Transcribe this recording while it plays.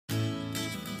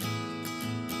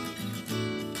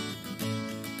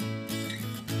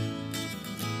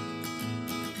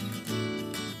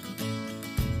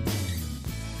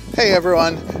Hey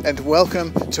everyone, and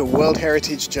welcome to World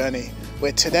Heritage Journey,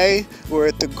 where today we're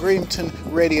at the Grimeton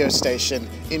Radio Station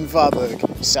in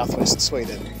Varberg, southwest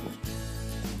Sweden.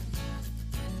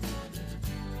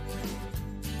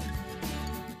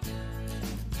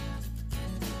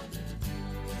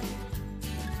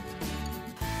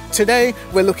 Today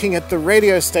we're looking at the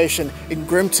radio station in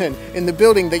Grimeton, in the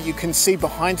building that you can see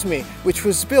behind me, which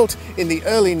was built in the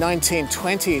early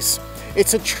 1920s.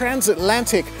 It's a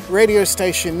transatlantic radio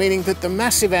station, meaning that the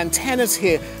massive antennas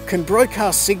here can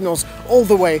broadcast signals all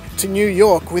the way to New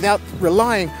York without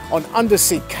relying on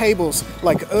undersea cables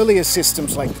like earlier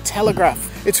systems like the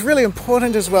telegraph. It's really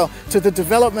important as well to the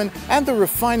development and the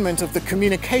refinement of the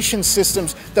communication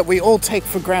systems that we all take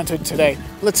for granted today.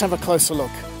 Let's have a closer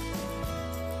look.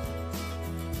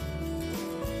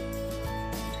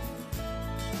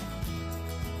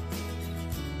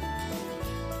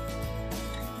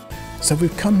 So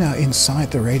we've come now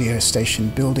inside the radio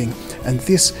station building, and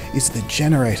this is the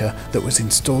generator that was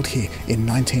installed here in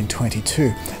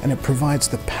 1922, and it provides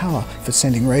the power for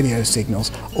sending radio signals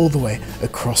all the way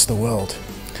across the world.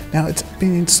 Now, it's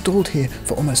been installed here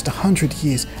for almost 100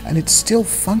 years and it still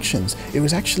functions. It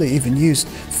was actually even used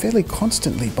fairly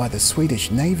constantly by the Swedish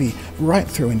Navy right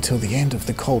through until the end of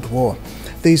the Cold War.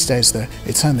 These days though,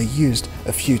 it's only used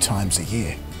a few times a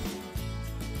year.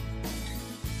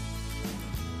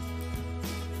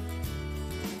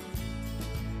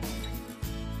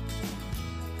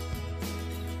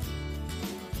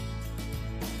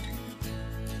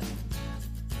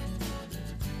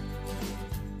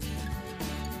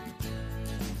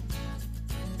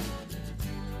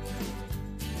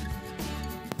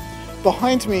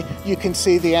 Behind me you can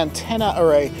see the antenna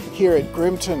array here at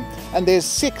Grimeton, and there's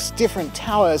 6 different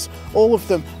towers, all of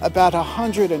them about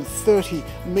 130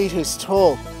 meters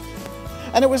tall.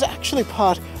 And it was actually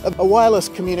part of a wireless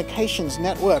communications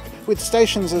network with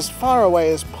stations as far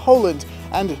away as Poland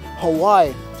and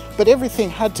Hawaii. But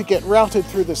everything had to get routed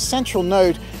through the central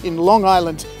node in Long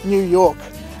Island, New York.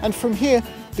 And from here,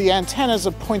 the antennas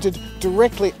are pointed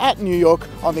directly at New York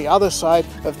on the other side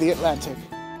of the Atlantic.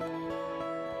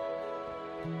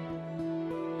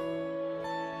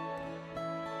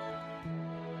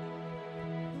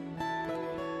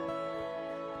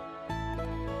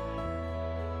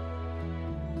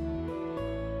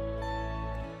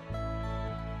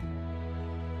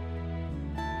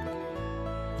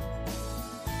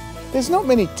 There's not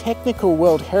many technical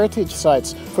World Heritage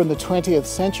sites from the 20th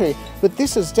century, but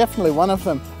this is definitely one of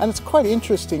them, and it's quite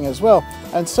interesting as well.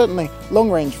 And certainly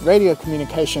long-range radio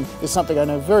communication is something I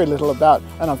know very little about,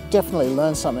 and I've definitely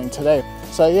learned something today.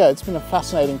 So yeah, it's been a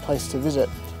fascinating place to visit.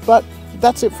 But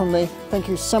that's it from me. Thank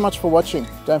you so much for watching.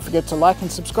 Don't forget to like and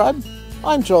subscribe.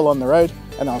 I'm Joel on the road,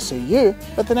 and I'll see you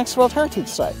at the next World Heritage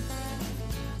site.